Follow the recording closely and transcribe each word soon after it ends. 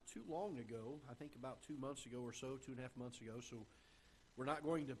too long ago, I think about 2 months ago or so, 2.5 months ago, so we're not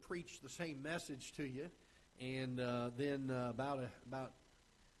going to preach the same message to you. And then about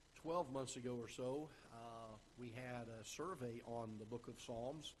 12 months ago or so, we had a survey on the book of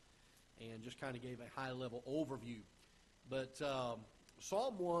Psalms and just kind of gave a high-level overview. But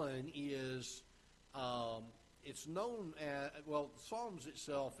Psalm 1 is, it's known as, well, Psalms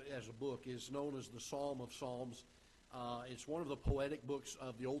itself as a book is known as the Psalm of Psalms. It's one of the poetic books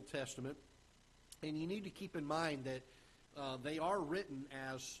of the Old Testament. And you need to keep in mind that they are written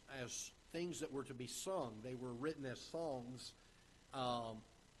as things that were to be sung. They were written as songs.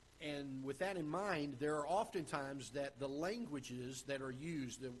 And with that in mind, there are often times that the languages that are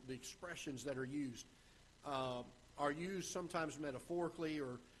used, the expressions that are used sometimes metaphorically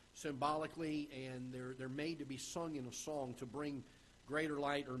or symbolically, and they're made to be sung in a song to bring greater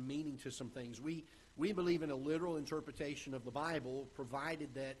light or meaning to some things. We believe in a literal interpretation of the Bible,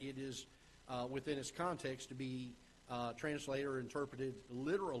 provided that it is within its context to be translated or interpreted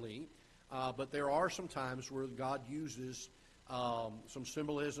literally. But there are some times where God uses some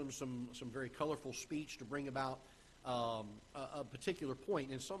symbolism, some very colorful speech to bring about a particular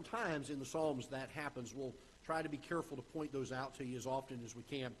point. And sometimes in the Psalms that happens. We'll try to be careful to point those out to you as often as we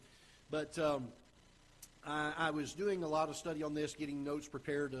can. But I was doing a lot of study on this, getting notes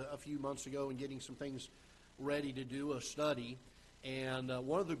prepared a few months ago and getting some things ready to do a study. And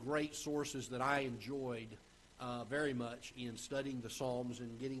one of the great sources that I enjoyed very much in studying the Psalms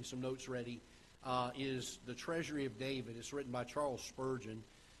and getting some notes ready is the Treasury of David. It's written by Charles Spurgeon,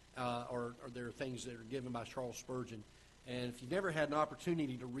 or there are things that are given by Charles Spurgeon. And if you've never had an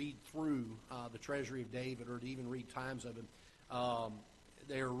opportunity to read through the Treasury of David or to even read times of him,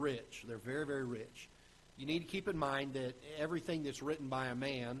 they're rich. They're very, very rich. You need to keep in mind that everything that's written by a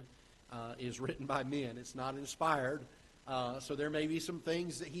man is written by men. It's not inspired. So there may be some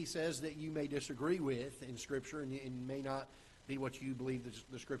things that he says that you may disagree with in Scripture and may not be what you believe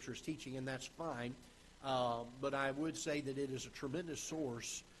the Scripture is teaching, and that's fine. But I would say that it is a tremendous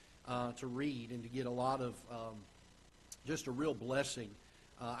source to read and to get a lot of just a real blessing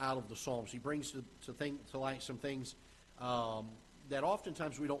out of the Psalms. He brings to light some things that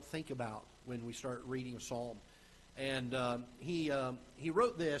oftentimes we don't think about when we start reading a psalm. And he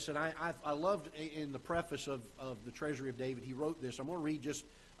wrote this, and I loved in the preface of the Treasury of David, he wrote this. I'm going to read just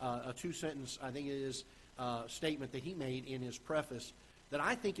a 2-sentence, I think it is, statement that he made in his preface that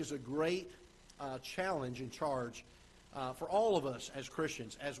I think is a great challenge and charge for all of us as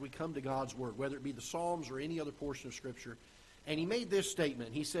Christians as we come to God's Word, whether it be the Psalms or any other portion of Scripture. And he made this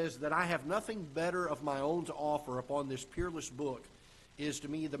statement. He says that I have nothing better of my own to offer upon this peerless book is to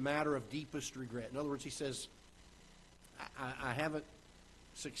me the matter of deepest regret. In other words, he says, I haven't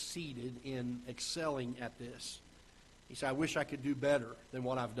succeeded in excelling at this. He said, I wish I could do better than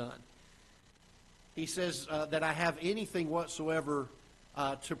what I've done. He says that I have anything whatsoever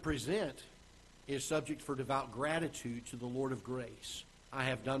to present is subject for devout gratitude to the Lord of grace. I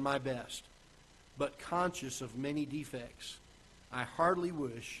have done my best, but conscious of many defects, I heartily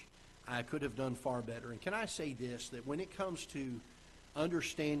wish I could have done far better. And can I say this, that when it comes to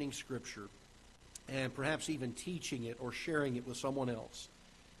understanding Scripture and perhaps even teaching it or sharing it with someone else,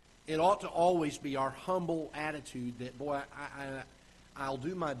 it ought to always be our humble attitude that, boy, I'll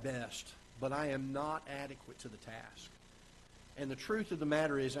do my best, but I am not adequate to the task. And the truth of the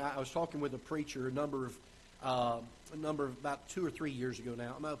matter is, I was talking with a preacher a number of about 2 or 3 years ago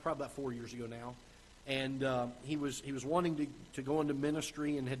now, probably about 4 years ago now, and he was wanting to go into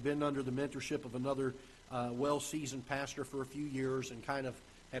ministry and had been under the mentorship of another well-seasoned pastor for a few years and kind of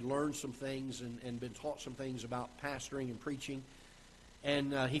had learned some things and been taught some things about pastoring and preaching.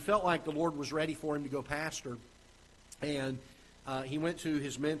 And he felt like the Lord was ready for him to go pastor. And he went to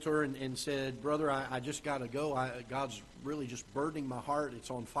his mentor and said, brother, I just got to go. God's really just burdening my heart.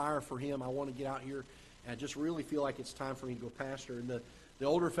 It's on fire for him. I want to get out here. And I just really feel like it's time for me to go pastor. And the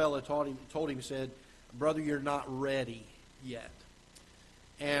older fellow told him, said, brother, you're not ready yet.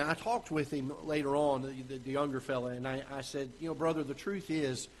 And I talked with him later on, the younger fellow, and I said, brother, the truth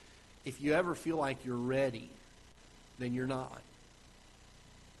is, if you ever feel like you're ready, then you're not.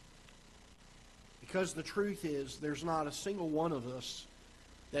 Because the truth is, there's not a single one of us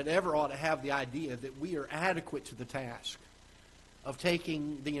that ever ought to have the idea that we are adequate to the task of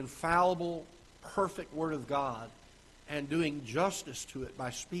taking the infallible, perfect Word of God and doing justice to it by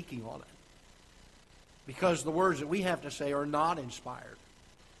speaking on it. Because the words that we have to say are not inspired.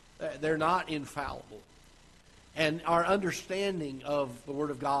 They're not infallible. And our understanding of the Word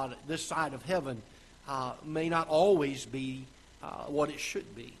of God this side of heaven may not always be what it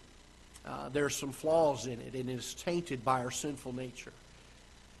should be. There are some flaws in it, and it is tainted by our sinful nature.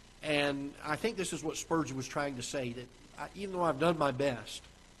 And I think this is what Spurgeon was trying to say, that even though I've done my best,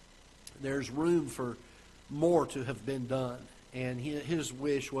 there's room for more to have been done. And his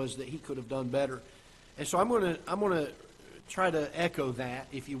wish was that he could have done better. And so I'm going to try to echo that,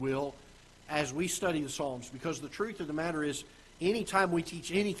 if you will, as we study the Psalms, because the truth of the matter is, anytime we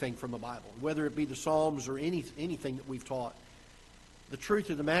teach anything from the Bible, whether it be the Psalms or anything that we've taught, the truth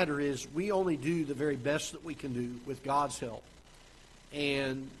of the matter is we only do the very best that we can do with God's help.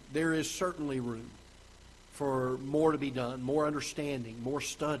 And there is certainly room for more to be done, more understanding, more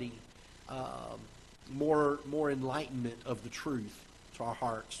study, more enlightenment of the truth to our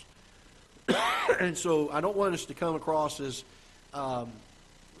hearts. And so I don't want us to come across as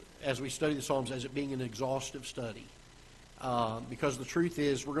we study the Psalms as it being an exhaustive study. Because the truth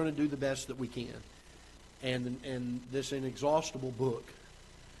is we're going to do the best that we can. And this inexhaustible book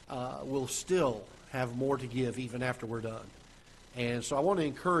will still have more to give even after we're done. And so I want to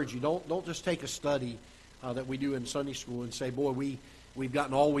encourage you, don't just take a study that we do in Sunday school and say, boy, we've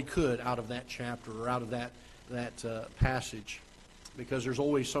gotten all we could out of that chapter or out of that passage, because there's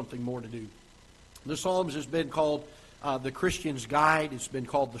always something more to do. The Psalms has been called the Christian's Guide. It's been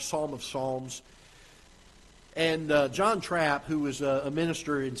called the Psalm of Psalms. And John Trapp, who was a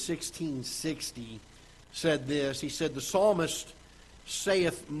minister in 1660, said this. He said, the psalmist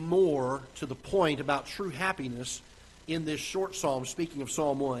saith more to the point about true happiness in this short psalm, speaking of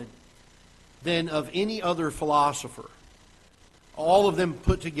Psalm 1, than of any other philosopher. All of them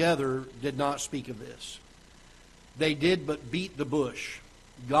put together did not speak of this. They did but beat the bush.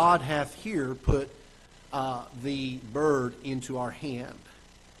 God hath here put the bird into our hand.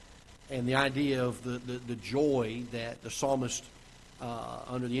 And the idea of the joy that the psalmist,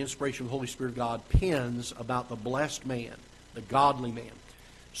 under the inspiration of the Holy Spirit of God, pens about the blessed man, the godly man.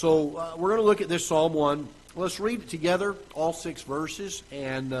 So we're going to look at this Psalm 1. Let's read it together, all 6 verses,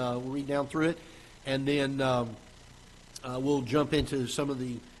 and we'll read down through it. And then we'll jump into some of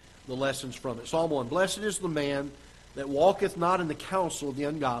the lessons from it. Psalm 1. Blessed is the man that walketh not in the counsel of the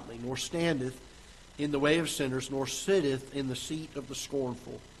ungodly, nor standeth in the way of sinners, nor sitteth in the seat of the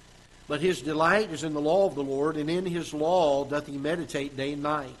scornful. But his delight is in the law of the Lord, and in his law doth he meditate day and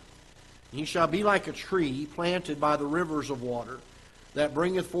night. He shall be like a tree planted by the rivers of water, that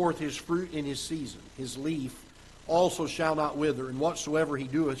bringeth forth his fruit in his season. His leaf also shall not wither, and whatsoever he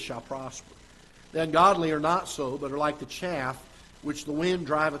doeth shall prosper. The ungodly are not so, but are like the chaff which the wind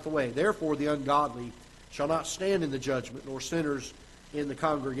driveth away. Therefore the ungodly shall not stand in the judgment, nor sinners in the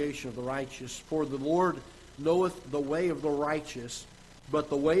congregation of the righteous. For the Lord knoweth the way of the righteous, but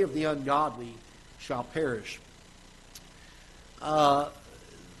the way of the ungodly shall perish.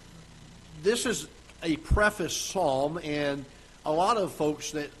 This is a preface psalm, and a lot of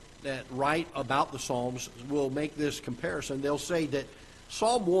folks that write about the Psalms will make this comparison. They'll say that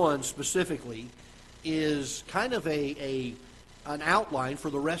Psalm 1 specifically is kind of an outline for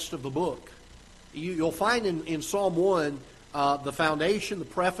the rest of the book. You'll find in Psalm 1 the foundation, the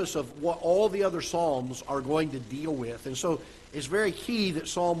preface of what all the other Psalms are going to deal with. And so it's very key that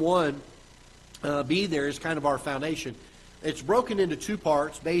Psalm 1 be there as kind of our foundation. It's broken into 2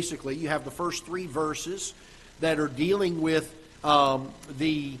 parts, basically. You have the first 3 verses that are dealing with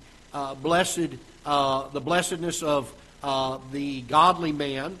the blessedness of the godly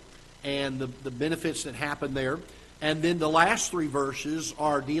man and the benefits that happen there. And then the last 3 verses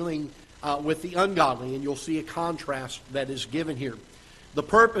are dealing with the ungodly, and you'll see a contrast that is given here. The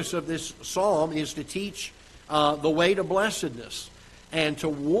purpose of this psalm is to teach the way to blessedness and to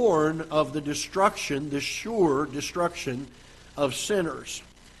warn of the destruction, the sure destruction of sinners.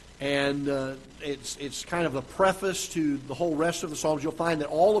 And it's kind of a preface to the whole rest of the Psalms. You'll find that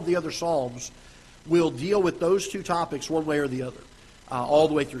all of the other Psalms will deal with those 2 topics one way or the other, all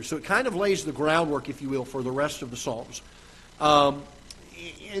the way through. So it kind of lays the groundwork, if you will, for the rest of the Psalms.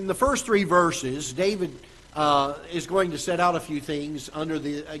 In the first 3 verses, David is going to set out a few things under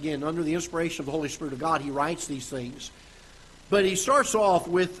the inspiration of the Holy Spirit of God. He writes these things. But he starts off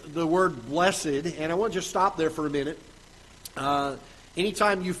with the word blessed, and I want to just stop there for a minute.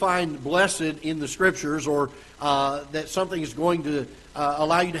 Anytime you find blessed in the Scriptures, or that something is going to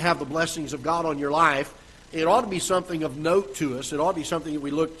allow you to have the blessings of God on your life, it ought to be something of note to us. It ought to be something that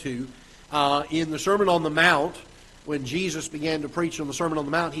we look to. In the Sermon on the Mount, when Jesus began to preach on the Sermon on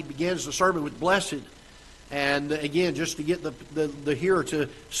the Mount, he begins the sermon with blessed. And again, just to get the hearer to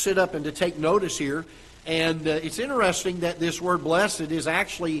sit up and to take notice here. And it's interesting that this word blessed is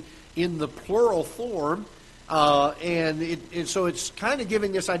actually in the plural form. And so it's kind of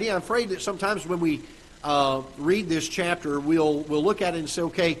giving this idea. I'm afraid that sometimes when we read this chapter, we'll look at it and say,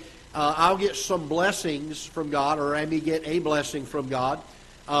 okay, I'll get some blessings from God, or I may get a blessing from God.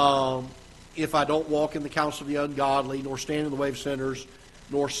 if I don't walk in the counsel of the ungodly, nor stand in the way of sinners,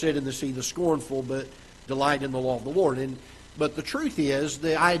 nor sit in the seat of the scornful, but delight in the law of the Lord. But the truth is,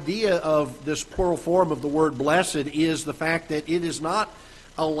 the idea of this plural form of the word blessed is the fact that it is not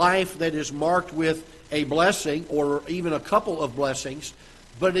a life that is marked with a blessing or even a couple of blessings,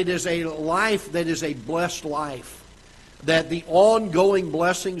 but it is a life that is a blessed life. That the ongoing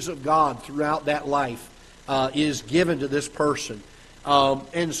blessings of God throughout that life is given to this person.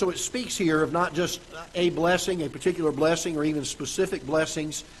 And so it speaks here of not just a blessing, a particular blessing, or even specific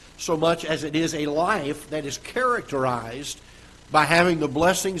blessings, so much as it is a life that is characterized by having the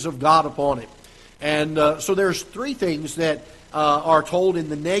blessings of God upon it. And so there's three things that are told in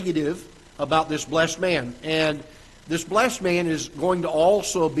the negative about this blessed man. And this blessed man is going to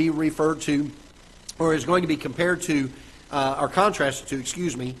also be referred to, or is going to be compared to, or contrasted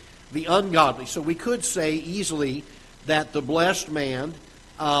to, the ungodly. So we could say easily that the blessed man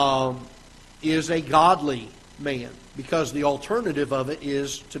is a godly man, because the alternative of it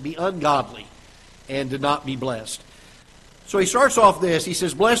is to be ungodly and to not be blessed. So he starts off this. He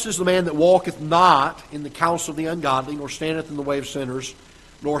says, "Blessed is the man that walketh not in the counsel of the ungodly, nor standeth in the way of sinners,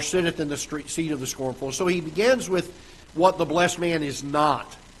 nor sitteth in the seat of the scornful." So he begins with what the blessed man is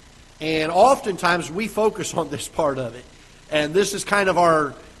not. And oftentimes we focus on this part of it. And this is kind of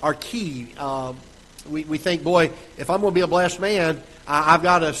our key. We think, boy, if I'm going to be a blessed man, I've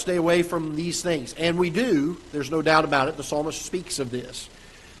got to stay away from these things. And we do. There's no doubt about it. The psalmist speaks of this.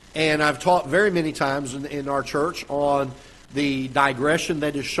 And I've taught very many times in our church on the digression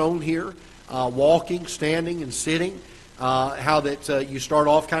that is shown here, walking, standing, and sitting, how that you start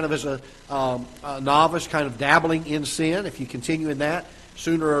off kind of as a novice, kind of dabbling in sin. If you continue in that,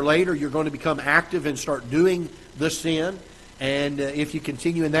 sooner or later you're going to become active and start doing the sin. And if you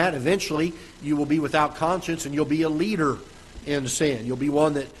continue in that, eventually you will be without conscience and you'll be a leader in sin. You'll be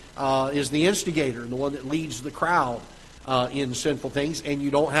one that is the instigator and the one that leads the crowd in sinful things, and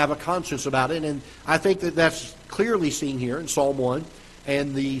you don't have a conscience about it. And I think that that's clearly seen here in Psalm 1,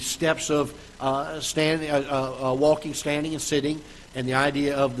 and the steps of walking, standing, and sitting, and the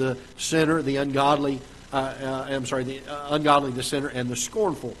idea of the sinner, the ungodly, the ungodly, the sinner, and the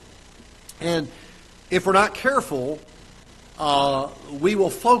scornful. And if we're not careful, we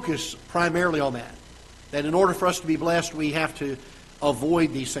will focus primarily on that. That in order for us to be blessed, we have to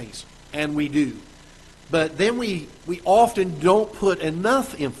avoid these things. And we do. But then we often don't put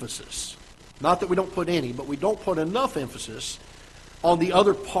enough emphasis, not that we don't put any, but we don't put enough emphasis on the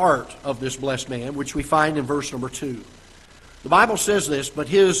other part of this blessed man, which we find in verse number 2. The Bible says this, "But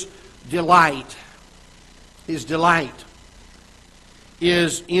his delight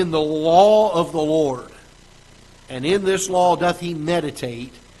is in the law of the Lord. And in this law doth he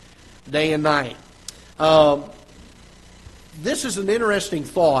meditate day and night." This is an interesting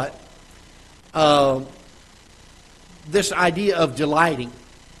thought, this idea of delighting.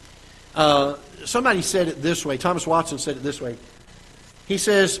 Somebody said it this way. Thomas Watson said it this way. He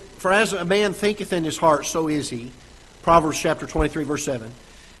says, "For as a man thinketh in his heart, so is he." Proverbs chapter 23, verse 7.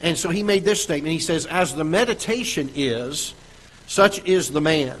 And so he made this statement. He says, "As the meditation is, such is the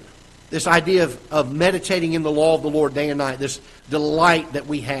man." This idea of meditating in the law of the Lord day and night, this delight that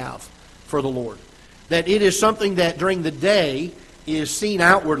we have for the Lord. That it is something that during the day is seen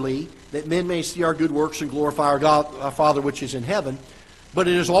outwardly, that men may see our good works and glorify our God, our Father which is in heaven. But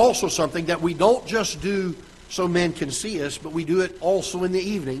it is also something that we don't just do so men can see us, but we do it also in the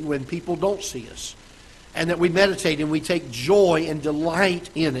evening when people don't see us. And that we meditate and we take joy and delight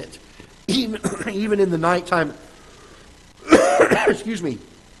in it, even in the nighttime. Excuse me.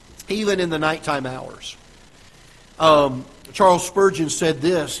 Even in the nighttime hours. Charles Spurgeon said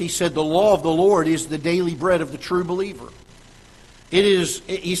this. He said, "The law of the Lord is the daily bread of the true believer." It is,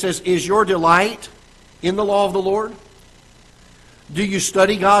 he says, "Is your delight in the law of the Lord? Do you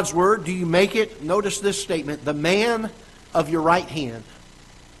study God's word? Do you make it," notice this statement, "the man of your right hand,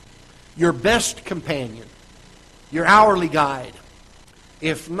 your best companion, your hourly guide?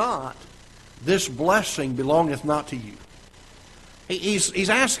 If not, this blessing belongeth not to you." He's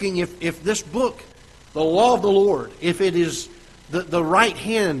asking if this book, the law of the Lord, if it is the right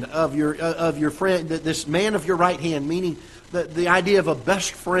hand of your friend, this man of your right hand, meaning the idea of a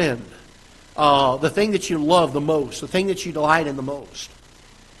best friend, the thing that you love the most, the thing that you delight in the most.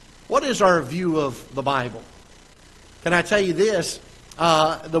 What is our view of the Bible? Can I tell you this?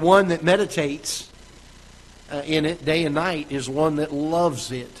 The one that meditates in it day and night is one that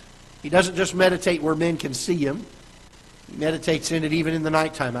loves it. He doesn't just meditate where men can see him. He meditates in it even in the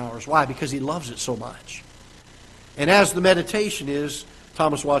nighttime hours. Why? Because he loves it so much. And as the meditation is,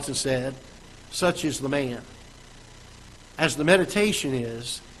 Thomas Watson said, such is the man. as the meditation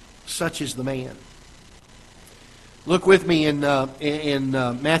is, such is the man. Look with me in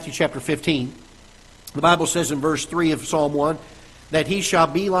Matthew chapter 15. The Bible says in verse 3 of Psalm 1, that he shall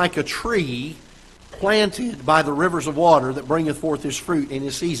be like a tree planted by the rivers of water that bringeth forth his fruit in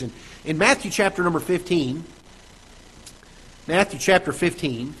his season. In Matthew chapter number 15,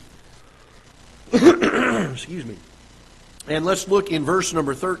 excuse me, and let's look in verse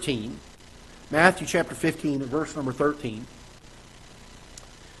number 13. Matthew chapter 15 and verse number 13.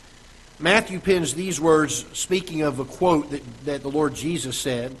 Matthew pens these words, speaking of a quote that the Lord Jesus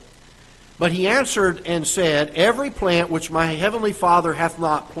said. But he answered and said, every plant which my heavenly Father hath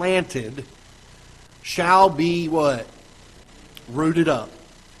not planted shall be what? Rooted up.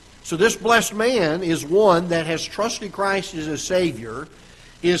 So this blessed man is one that has trusted Christ as a Savior,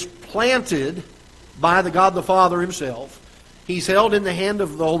 is planted by the God the Father himself. He's held in the hand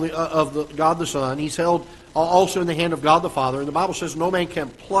of God the Son. He's held also in the hand of God the Father. And the Bible says, no man can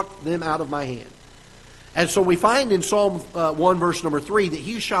pluck them out of my hand. And so we find in Psalm 1 verse number 3 that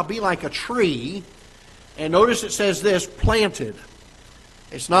he shall be like a tree. And notice it says this, planted.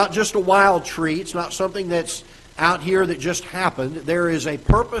 It's not just a wild tree. It's not something that's out here that just happened. There is a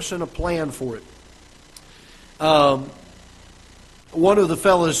purpose and a plan for it. One of the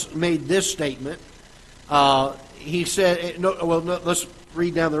fellows made this statement. He said, let's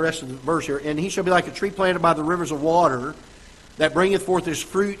read down the rest of the verse here. And he shall be like a tree planted by the rivers of water that bringeth forth his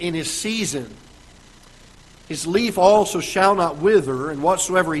fruit in his season. His leaf also shall not wither, and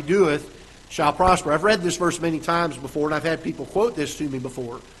whatsoever he doeth shall prosper. I've read this verse many times before, and I've had people quote this to me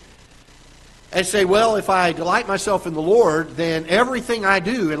before. And say, well, if I delight myself in the Lord, then everything I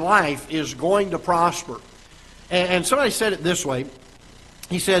do in life is going to prosper. And somebody said it this way.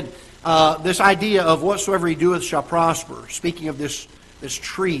 He said, this idea of whatsoever he doeth shall prosper, speaking of this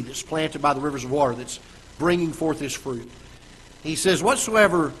tree that's planted by the rivers of water that's bringing forth his fruit. He says,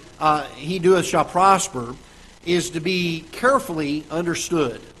 whatsoever he doeth shall prosper is to be carefully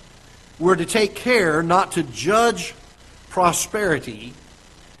understood. We're to take care not to judge prosperity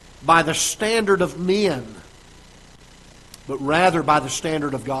by the standard of men, but rather by the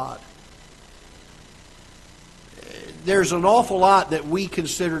standard of God. There's an awful lot that we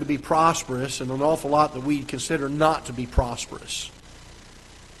consider to be prosperous and an awful lot that we consider not to be prosperous.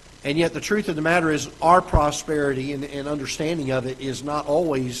 And yet the truth of the matter is our prosperity and understanding of it is not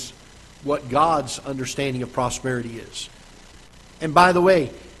always what God's understanding of prosperity is. And by the way,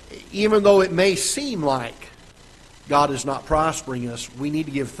 even though it may seem like God is not prospering us, we need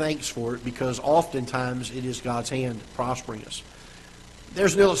to give thanks for it because oftentimes it is God's hand prospering us.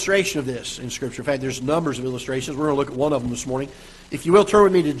 There's an illustration of this in Scripture. In fact, there's numbers of illustrations. We're going to look at one of them this morning. If you will, turn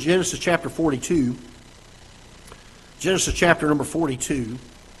with me to Genesis chapter 42. Genesis chapter number 42.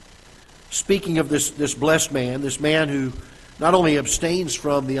 Speaking of this blessed man, this man who not only abstains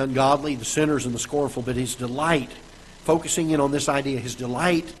from the ungodly, the sinners, and the scornful, but his delight, focusing in on this idea, his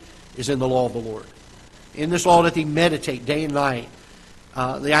delight is in the law of the Lord. In this law that he meditate day and night.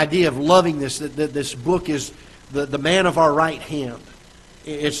 The idea of loving this, that this book is the man of our right hand.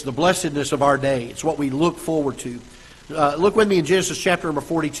 It's the blessedness of our day. It's what we look forward to. Look with me in Genesis chapter number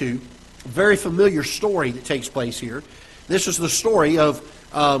 42. A very familiar story that takes place here. This is the story of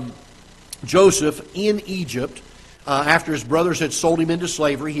Joseph in Egypt. After his brothers had sold him into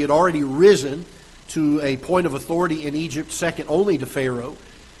slavery, he had already risen to a point of authority in Egypt, second only to Pharaoh,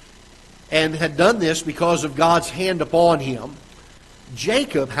 and had done this because of God's hand upon him.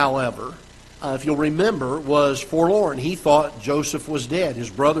 Jacob, however, if you'll remember, was forlorn. He thought Joseph was dead. His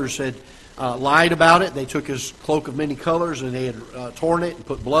brothers had lied about it. They took his cloak of many colors and they had torn it and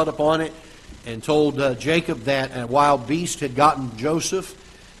put blood upon it and told Jacob that a wild beast had gotten Joseph.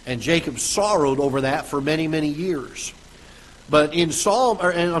 And Jacob sorrowed over that for many, many years. But in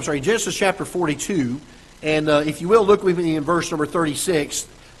Genesis chapter 42, and if you will, look with me in verse number 36,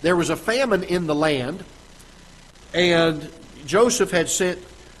 there was a famine in the land, and Joseph had sent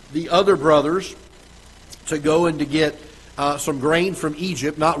the other brothers to go and to get some grain from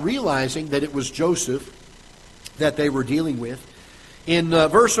Egypt, not realizing that it was Joseph that they were dealing with. In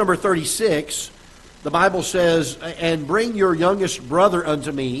verse number 36, the Bible says, and bring your youngest brother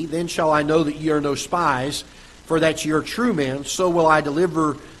unto me, then shall I know that ye are no spies, for that ye are true men. So will I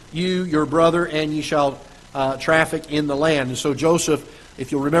deliver you, your brother, and ye shall traffic in the land. And so Joseph,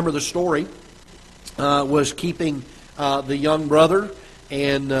 if you'll remember the story, was keeping the young brother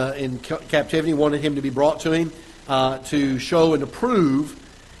and in captivity, wanted him to be brought to him to show and to prove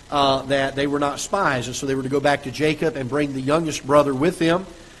that they were not spies. And so they were to go back to Jacob and bring the youngest brother with them.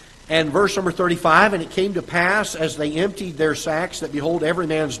 And verse number 35, and it came to pass, as they emptied their sacks, that behold, every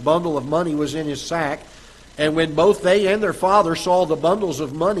man's bundle of money was in his sack. And when both they and their father saw the bundles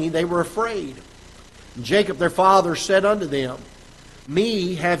of money, they were afraid. And Jacob their father said unto them,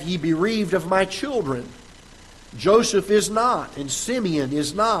 Me have ye bereaved of my children. Joseph is not, and Simeon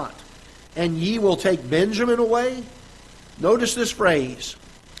is not, and ye will take Benjamin away? Notice this phrase.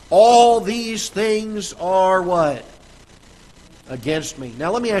 All these things are what? Against me. Now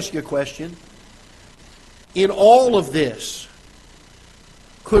let me ask you a question. In all of this,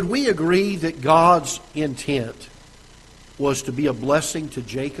 could we agree that God's intent was to be a blessing to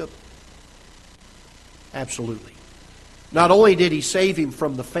Jacob? Absolutely. Not only did he save him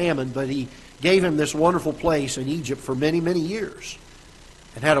from the famine, but he gave him this wonderful place in Egypt for many, many years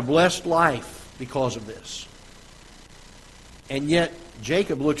and had a blessed life because of this. And yet,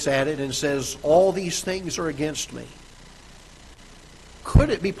 Jacob looks at it and says, all these things are against me. Could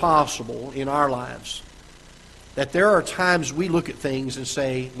it be possible in our lives that there are times we look at things and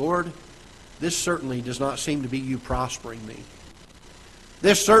say, Lord, this certainly does not seem to be you prospering me.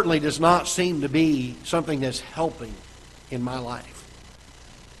 This certainly does not seem to be something that's helping in my life.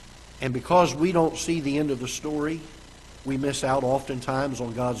 And because we don't see the end of the story, we miss out oftentimes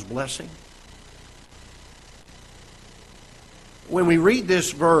on God's blessing. When we read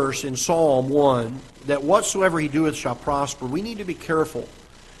this verse in Psalm 1, that whatsoever he doeth shall prosper, we need to be careful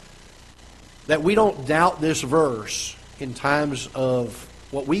that we don't doubt this verse in times of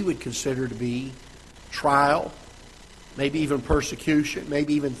what we would consider to be trial, maybe even persecution,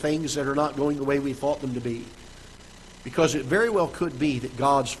 maybe even things that are not going the way we thought them to be. Because it very well could be that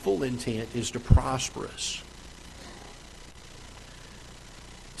God's full intent is to prosper us.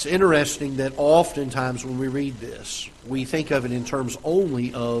 It's interesting that oftentimes when we read this, we think of it in terms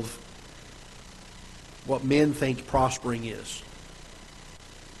only of what men think prospering is.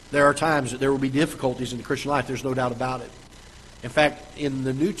 There are times that there will be difficulties in the Christian life. There's no doubt about it. In fact, in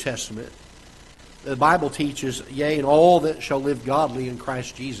the New Testament, the Bible teaches, yea, and all that shall live godly in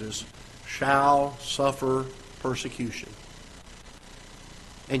Christ Jesus shall suffer persecution.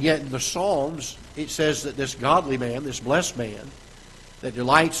 And yet in the Psalms, it says that this godly man, this blessed man, that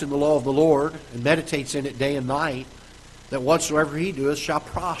delights in the law of the Lord and meditates in it day and night, that whatsoever he doeth shall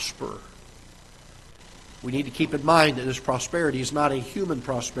prosper. We need to keep in mind that this prosperity is not a human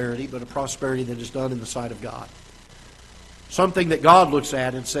prosperity, but a prosperity that is done in the sight of God. Something that God looks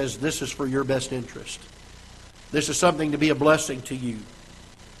at and says, this is for your best interest. This is something to be a blessing to you.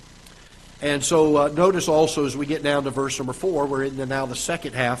 And so notice also as we get down to verse number 4, we're in now the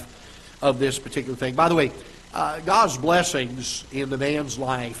second half of this particular thing. By the way, God's blessings in the man's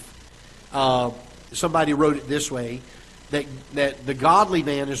life, somebody wrote it this way, that the godly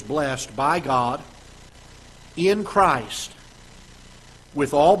man is blessed by God in Christ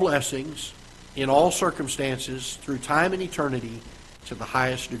with all blessings in all circumstances through time and eternity to the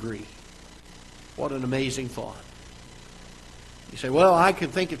highest degree. What an amazing thought. You say, well, I can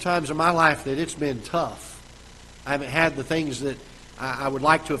think of times in my life that it's been tough. I haven't had the things that I would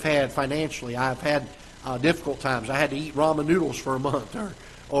like to have had financially. I've had difficult times. I had to eat ramen noodles for a month,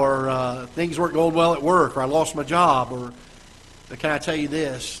 or things weren't going well at work, or I lost my job. But can I tell you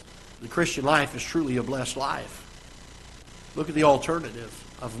this? The Christian life is truly a blessed life. Look at the alternative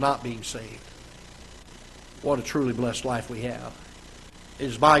of not being saved. What a truly blessed life we have. It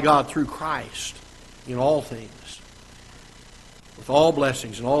is by God through Christ in all things, with all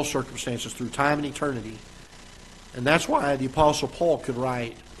blessings in all circumstances through time and eternity. And that's why the Apostle Paul could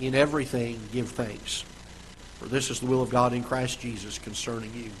write, in everything give thanks, for this is the will of God in Christ Jesus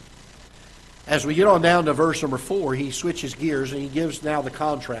concerning you. As we get on down to verse number 4, he switches gears and he gives now the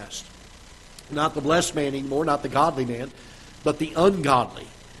contrast. Not the blessed man anymore, not the godly man, but the ungodly.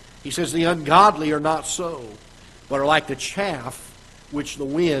 He says, the ungodly are not so, but are like the chaff which the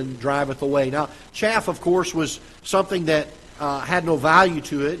wind driveth away. Now, chaff, of course, was something that had no value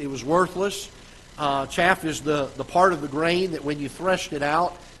to it. It was worthless. Chaff is the part of the grain that when you threshed it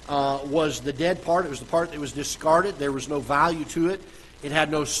out was the dead part. It was the part that was discarded. There was no value to it. It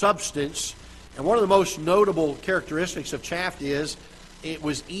had no substance. And one of the most notable characteristics of chaff is it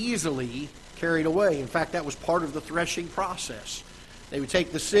was easily carried away. In fact, that was part of the threshing process. They would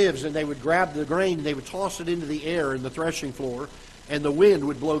take the sieves and they would grab the grain and they would toss it into the air in the threshing floor, and the wind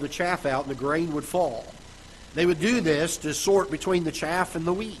would blow the chaff out and the grain would fall. They would do this to sort between the chaff and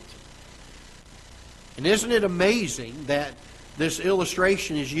the wheat. And isn't it amazing that this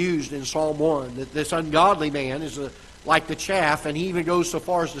illustration is used in Psalm 1, that this ungodly man is like the chaff, and he even goes so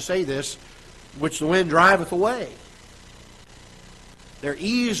far as to say this, which the wind driveth away. They're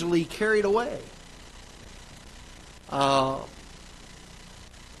easily carried away.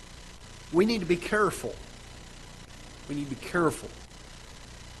 We need to be careful. We need to be careful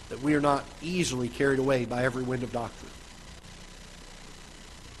that we are not easily carried away by every wind of doctrine.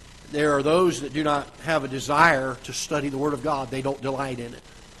 There are those that do not have a desire to study the Word of God. They don't delight in it.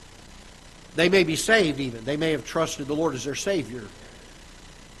 They may be saved even. They may have trusted the Lord as their Savior.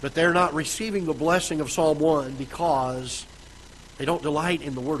 But they're not receiving the blessing of Psalm 1 because they don't delight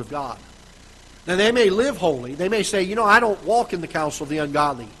in the Word of God. Now they may live holy. They may say, I don't walk in the counsel of the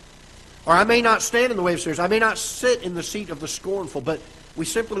ungodly. Or I may not stand in the way of sinners. I may not sit in the seat of the scornful. But we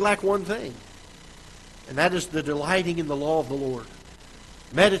simply lack one thing. And that is the delighting in the law of the Lord.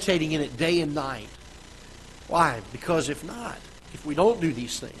 Meditating in it day and night. Why? Because if not, if we don't do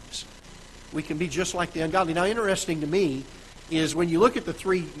these things, we can be just like the ungodly. Now, interesting to me is when you look at the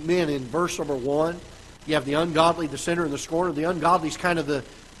three men in verse number 1, you have the ungodly, the sinner, and the scorner. The ungodly is kind of the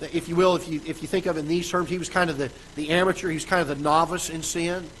if you will, if you think of it in these terms, he was kind of the amateur. He was kind of the novice in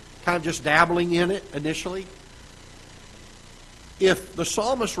sin, kind of just dabbling in it initially. If the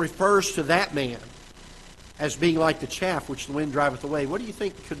psalmist refers to that man as being like the chaff which the wind driveth away, what do you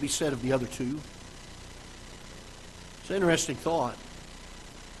think could be said of the other two? It's an interesting thought.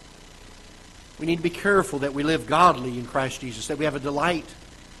 We need to be careful that we live godly in Christ Jesus, that we have a delight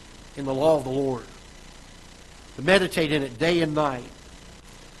in the law of the Lord, to meditate in it day and night.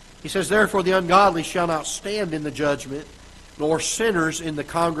 He says, therefore the ungodly shall not stand in the judgment, nor sinners in the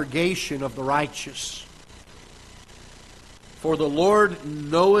congregation of the righteous. For the Lord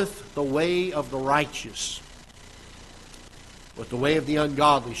knoweth the way of the righteous, but the way of the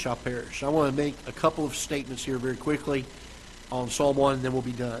ungodly shall perish. I want to make a couple of statements here very quickly on Psalm 1, and then we'll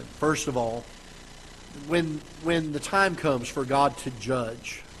be done. First of all, when the time comes for God to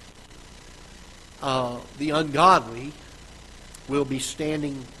judge, the ungodly will be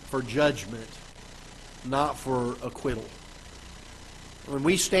standing for judgment, not for acquittal. When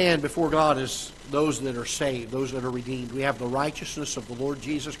we stand before God as those that are saved, those that are redeemed, we have the righteousness of the Lord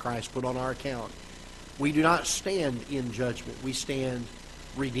Jesus Christ put on our account. We do not stand in judgment. We stand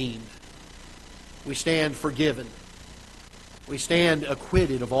redeemed. We stand forgiven. We stand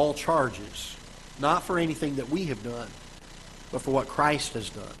acquitted of all charges, not for anything that we have done, but for what Christ has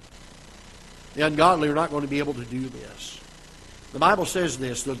done. The ungodly are not going to be able to do this. The Bible says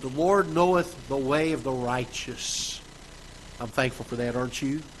this, that the Lord knoweth the way of the righteous. I'm thankful for that, aren't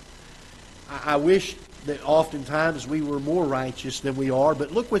you? I wish that oftentimes we were more righteous than we are,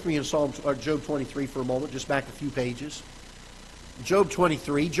 but look with me in Job 23 for a moment, just back a few pages. Job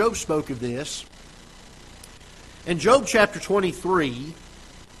 23, Job spoke of this. In Job chapter 23,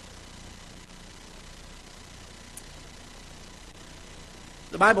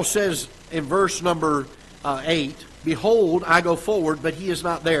 the Bible says in verse number 8, behold, I go forward, but he is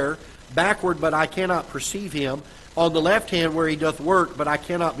not there. Backward, but I cannot perceive him. On the left hand where he doth work, but I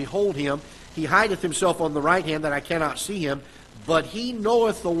cannot behold him. He hideth himself on the right hand, that I cannot see him. But he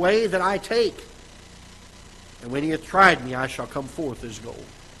knoweth the way that I take. And when he hath tried me, I shall come forth as gold.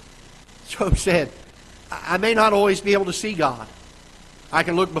 Job said, I may not always be able to see God. I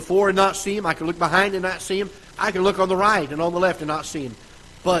can look before and not see him. I can look behind and not see him. I can look on the right and on the left and not see him.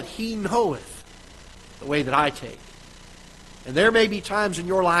 But he knoweth the way that I take. And there may be times in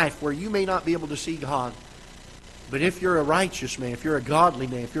your life where you may not be able to see God. But if you're a righteous man, if you're a godly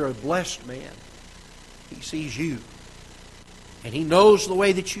man, if you're a blessed man, he sees you. And he knows the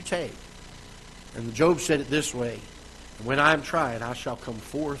way that you take. And Job said it this way, when I am tried, I shall come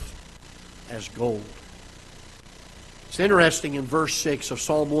forth as gold. It's interesting in verse 6 of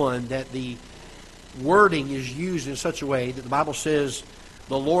Psalm 1 that the wording is used in such a way that the Bible says,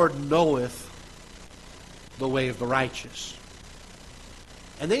 the Lord knoweth the way of the righteous.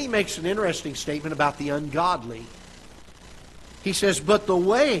 And then he makes an interesting statement about the ungodly. He says, but the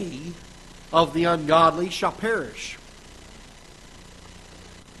way of the ungodly shall perish.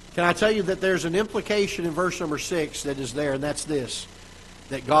 Can I tell you that there's an implication in verse number 6 that is there, and that's this,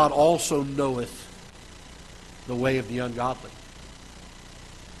 that God also knoweth the way of the ungodly.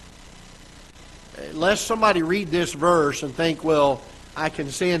 Lest somebody read this verse and think, well, I can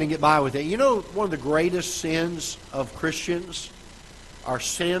sin and get by with it. You know, one of the greatest sins of Christians are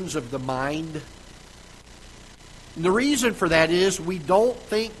sins of the mind. And the reason for that is we don't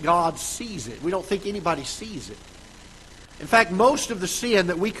think God sees it. We don't think anybody sees it. In fact, most of the sin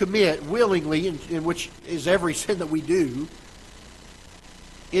that we commit willingly, in which is every sin that we do,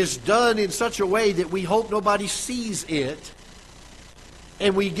 is done in such a way that we hope nobody sees it,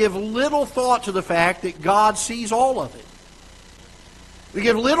 and we give little thought to the fact that God sees all of it. We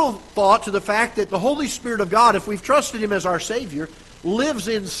give little thought to the fact that the Holy Spirit of God, if we've trusted Him as our Savior, lives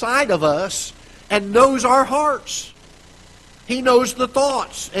inside of us and knows our hearts. He knows the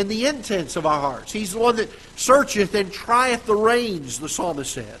thoughts and the intents of our hearts. He's the one that searcheth and trieth the reins, the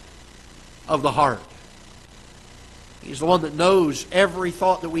psalmist said, of the heart. He's the one that knows every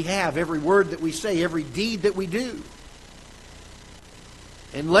thought that we have, every word that we say, every deed that we do.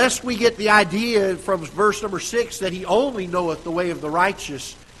 Unless we get the idea from verse number 6 that He only knoweth the way of the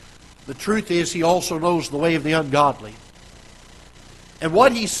righteous, the truth is He also knows the way of the ungodly. And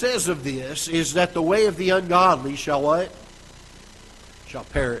what He says of this is that the way of the ungodly shall what? Shall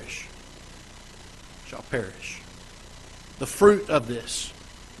perish. Shall perish. The fruit of this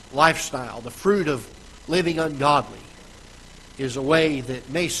lifestyle, the fruit of living ungodly, is a way that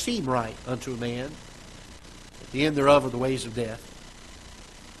may seem right unto a man. At the end thereof are the ways of death.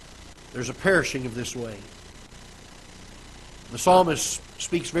 There's a perishing of this way. The psalmist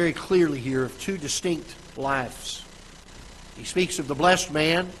speaks very clearly here of two distinct lives. He speaks of the blessed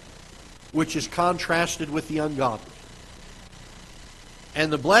man, which is contrasted with the ungodly.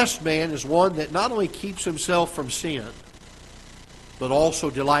 And the blessed man is one that not only keeps himself from sin, but also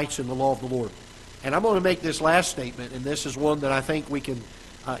delights in the law of the Lord. And I'm going to make this last statement, and this is one that I think we can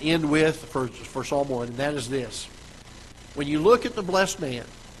end with for Psalm 1, and that is this. When you look at the blessed man,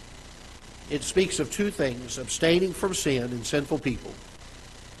 it speaks of two things: abstaining from sin and sinful people,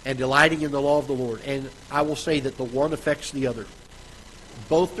 and delighting in the law of the Lord. And I will say that the one affects the other.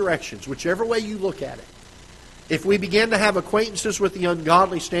 Both directions, whichever way you look at it. If we begin to have acquaintances with the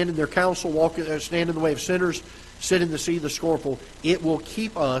ungodly, stand in their counsel, stand in the way of sinners, sit in the seat of the scornful, it will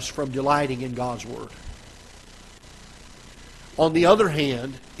keep us from delighting in God's Word. On the other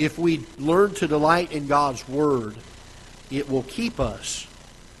hand, if we learn to delight in God's Word, it will keep us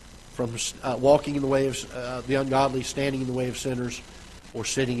from walking in the way of the ungodly, standing in the way of sinners, or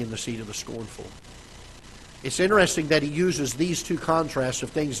sitting in the seat of the scornful. It's interesting that he uses these two contrasts of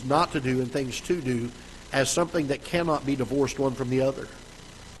things not to do and things to do as something that cannot be divorced one from the other.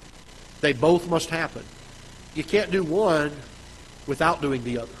 They both must happen. You can't do one without doing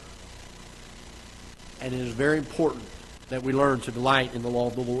the other. And it is very important that we learn to delight in the law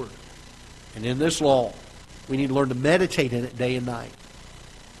of the Lord. And in this law, we need to learn to meditate in it day and night.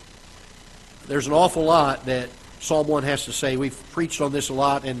 There's an awful lot that Psalm 1 has to say. We've preached on this a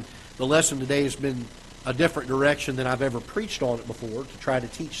lot, and the lesson today has been a different direction than I've ever preached on it before, to try to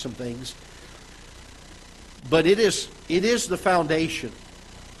teach some things. But it is the foundation,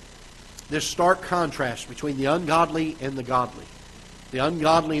 this stark contrast between the ungodly and the godly, the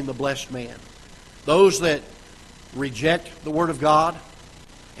ungodly and the blessed man, those that reject the Word of God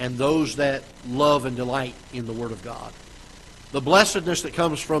and those that love and delight in the Word of God. The blessedness that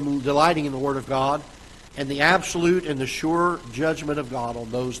comes from delighting in the Word of God, and the absolute and the sure judgment of God on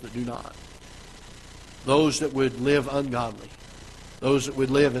those that do not. Those that would live ungodly. Those that would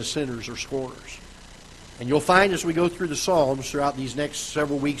live as sinners or scorners. And you'll find as we go through the Psalms throughout these next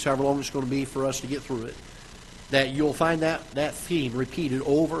several weeks, however long it's going to be for us to get through it, that you'll find that theme repeated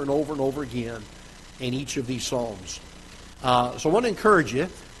over and over and over again in each of these Psalms. So I want to encourage you,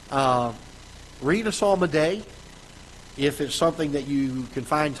 read a Psalm a day if it's something that you can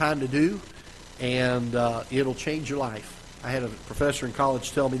find time to do, and it'll change your life. I had a professor in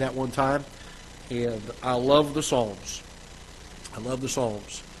college tell me that one time, and I love the Psalms. I love the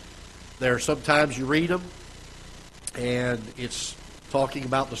Psalms. There are sometimes you read them, and it's talking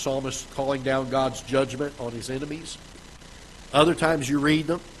about the psalmist calling down God's judgment on his enemies. Other times you read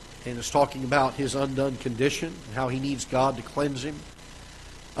them, and it's talking about his undone condition and how he needs God to cleanse him.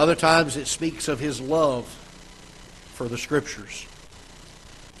 Other times it speaks of his love for the Scriptures,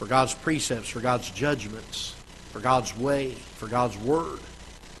 for God's precepts, for God's judgments, for God's way, for God's Word.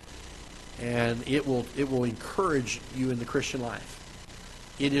 And it will encourage you in the Christian life.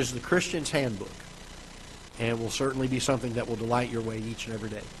 It is the Christian's handbook, and will certainly be something that will delight your way each and every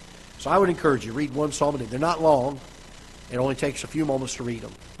day. So I would encourage you, read one psalm a day. They're not long. It only takes a few moments to read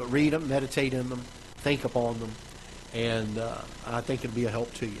them. But read them, meditate in them, think upon them, and I think it'll be a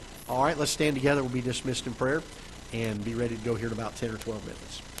help to you. All right, let's stand together. We'll be dismissed in prayer and be ready to go here in about 10 or 12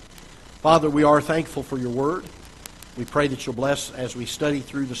 minutes. Father, we are thankful for your word. We pray that you'll bless as we study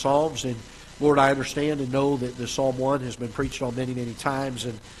through the Psalms. And Lord, I understand and know that the Psalm 1 has been preached on many, many times.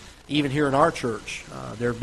 And even here in our church, there have been